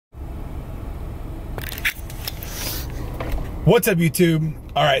What's up, YouTube?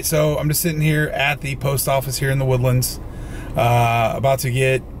 All right, so I'm just sitting here at the post office here in the Woodlands, about to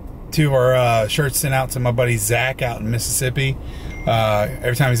get two of our shirts sent out to my buddy Zach out in Mississippi.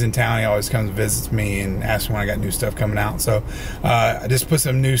 Every time he's in town, he always comes and visits me and asks me when I got new stuff coming out. So I just put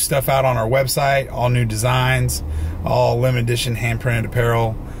some new stuff out on our website, all new designs, all limited edition hand-printed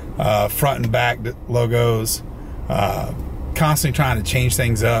apparel, front and back logos, constantly trying to change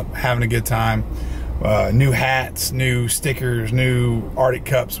things up, having a good time. New hats, new stickers, new Arctic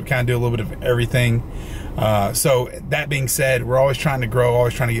cups. We kind of do a little bit of everything. So that being said, we're always trying to grow,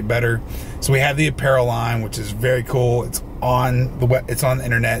 always trying to get better. So we have the apparel line, which is very cool. It's on the web, it's on the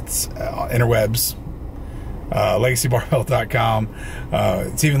interwebs, legacybarbell.com.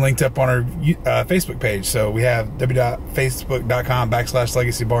 It's even linked up on our Facebook page. So we have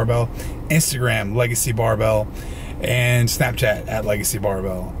www.facebook.com/legacybarbell, Instagram legacybarbell, and Snapchat at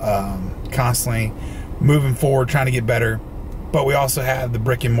legacybarbell. Constantly moving forward, trying to get better. But we also have the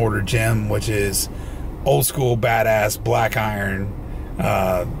brick and mortar gym, which is old school, badass, black iron,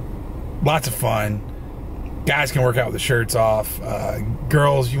 lots of fun. Guys can work out with the shirts off.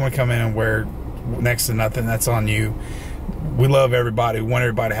 Girls, you want to come in and wear next to nothing, that's on you. We love everybody. We want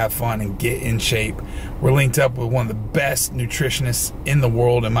everybody to have fun and get in shape. We're linked up with one of the best nutritionists in the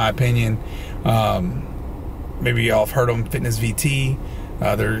world, in my opinion. Maybe y'all have heard of him, Fitness VT.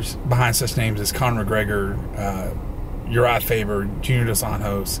 There's behind such names as Conor McGregor, Uriah Faber, Junior Dos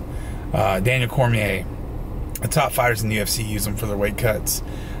Anjos, Daniel Cormier. The top fighters in the UFC use them for their weight cuts.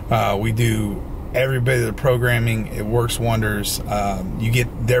 We do every bit of the programming. It works wonders. You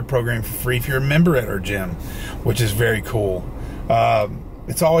get their program for free if you're a member at our gym, which is very cool.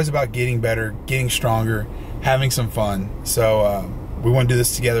 It's always about getting better, getting stronger, having some fun. So we want to do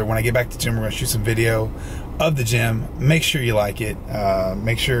this together. When I get back to the gym, we're going to shoot some video of the gym. Make sure you like it.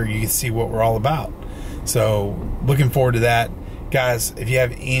 Make sure you can see what we're all about. So looking forward to that. Guys, if you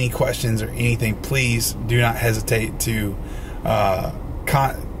have any questions or anything, please do not hesitate to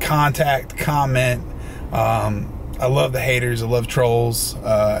contact, comment. I love the haters. I love trolls.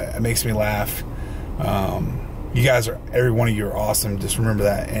 It makes me laugh. You guys are, every one of you are awesome. Just remember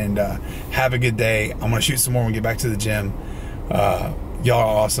that. And have a good day. I'm going to shoot some more when we get back to the gym. Y'all are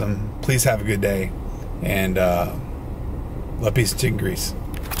awesome. Please have a good day. And love, peace, and chicken grease.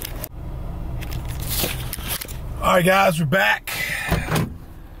 Alright guys, we're back.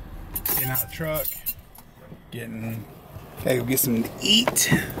 Getting out of the truck. Okay, go get something to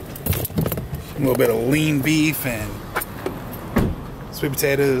eat. A little bit of lean beef and sweet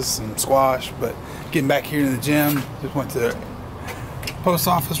potatoes, some squash. But getting back here in the gym. Just went to the post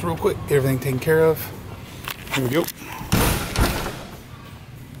office real quick. Get everything taken care of. Here we go.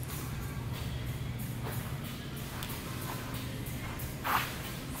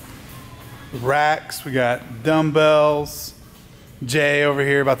 Racks, we got dumbbells. Jay over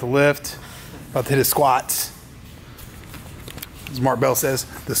here about to lift, about to hit his squats. As Mark Bell says,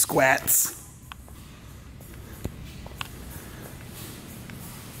 the squats.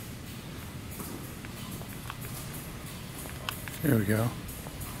 Here we go.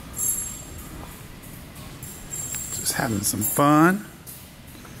 Just having some fun.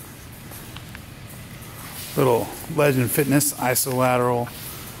 Little Legend Fitness isolateral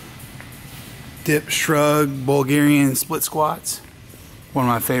dip, shrug, Bulgarian split squats. One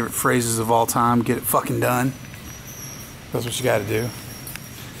of my favorite phrases of all time. Get it fucking done. That's what you got to do.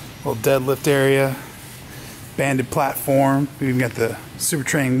 Little deadlift area. Banded platform. We even got the super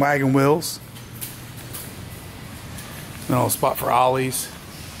training wagon wheels. A little spot for ollies.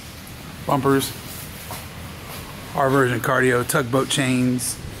 Bumpers. Our version of cardio. Tugboat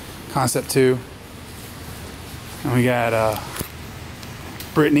chains. Concept 2. And we got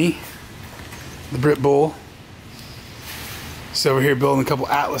Brittany, the Brit Bull. So we're here building a couple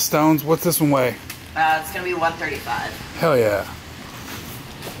Atlas stones. What's this one weigh? It's gonna be 135. Hell yeah.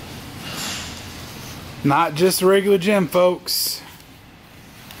 Not just a regular gym, folks.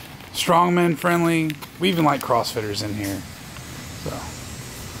 Strongman friendly. We even like CrossFitters in here. So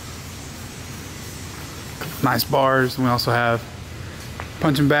nice bars. And we also have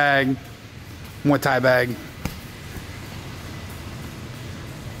punching bag, Muay Thai bag.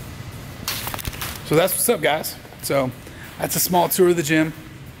 So that's what's up, guys. So that's a small tour of the gym.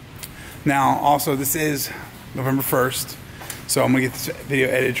 Now, also, this is November 1st. So I'm gonna get this video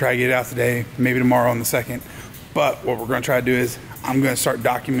edited, try to get it out today, maybe tomorrow on the 2nd. But what we're gonna try to do is I'm gonna start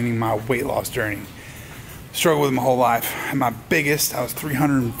documenting my weight loss journey. Struggled with it my whole life. At my biggest, I was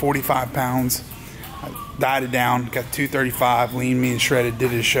 345 pounds. I dieted down, got 235, lean, mean, shredded,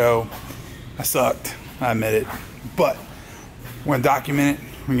 did a show. I sucked, I admit it. But we're gonna document it.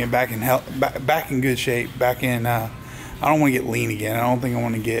 We can get back in good shape, back in I don't want to get lean again. I don't think I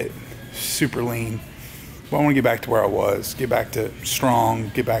want to get super lean. But I want to get back to where I was, get back to strong,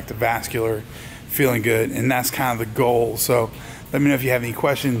 get back to vascular, feeling good, and that's kind of the goal. So let me know if you have any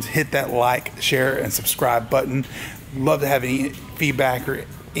questions. Hit that like, share, and subscribe button. Love to have any feedback or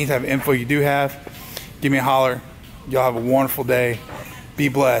any type of info you do have. Give me a holler. Y'all have a wonderful day. Be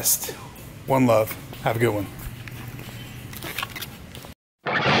blessed. One love. Have a good one.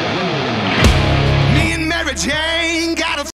 Me and Mary Jane.